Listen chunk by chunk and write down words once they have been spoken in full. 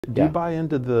Do you buy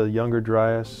into the Younger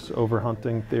Dryas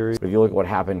overhunting theory? If you look at what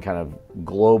happened kind of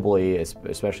globally,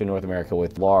 especially in North America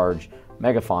with large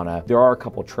megafauna, there are a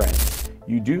couple trends.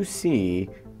 You do see,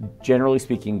 generally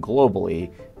speaking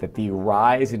globally, that the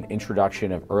rise and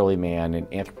introduction of early man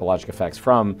and anthropologic effects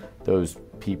from those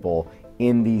people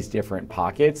in these different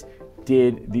pockets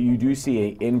you do see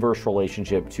an inverse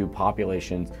relationship to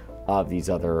populations of these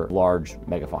other large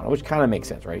megafauna, which kind of makes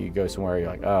sense, right? You go somewhere, you're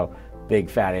like, oh, big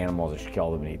fat animals, I should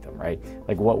kill them and eat them, right?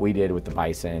 Like what we did with the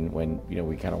bison when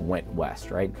we kind of went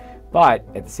west, right? But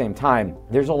at the same time,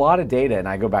 there's a lot of data, and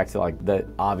I go back to like the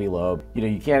Avi lobe,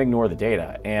 you can't ignore the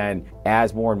data. And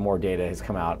as more and more data has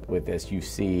come out with this, you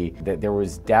see that there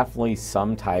was definitely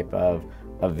some type of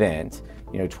event,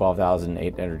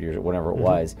 12,800 years or whatever it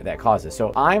was, that caused this.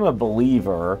 So I'm a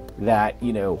believer that,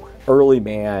 early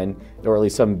man, or at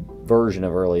least some version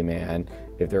of early man,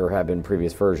 if there have been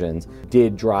previous versions,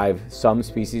 did drive some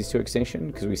species to extinction,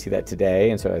 because we see that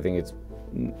today. And so I think it's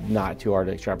not too hard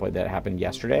to extrapolate that it happened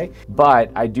yesterday.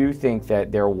 But I do think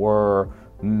that there were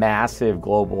massive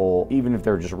global, even if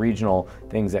they're just regional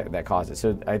things that caused it.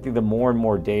 So I think the more and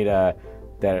more data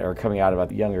that are coming out about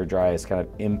the Younger Dryas kind of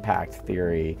impact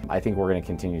theory, I think we're going to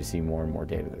continue to see more and more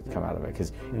data that come out of it,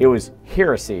 because it was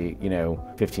heresy,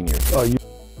 15 years ago.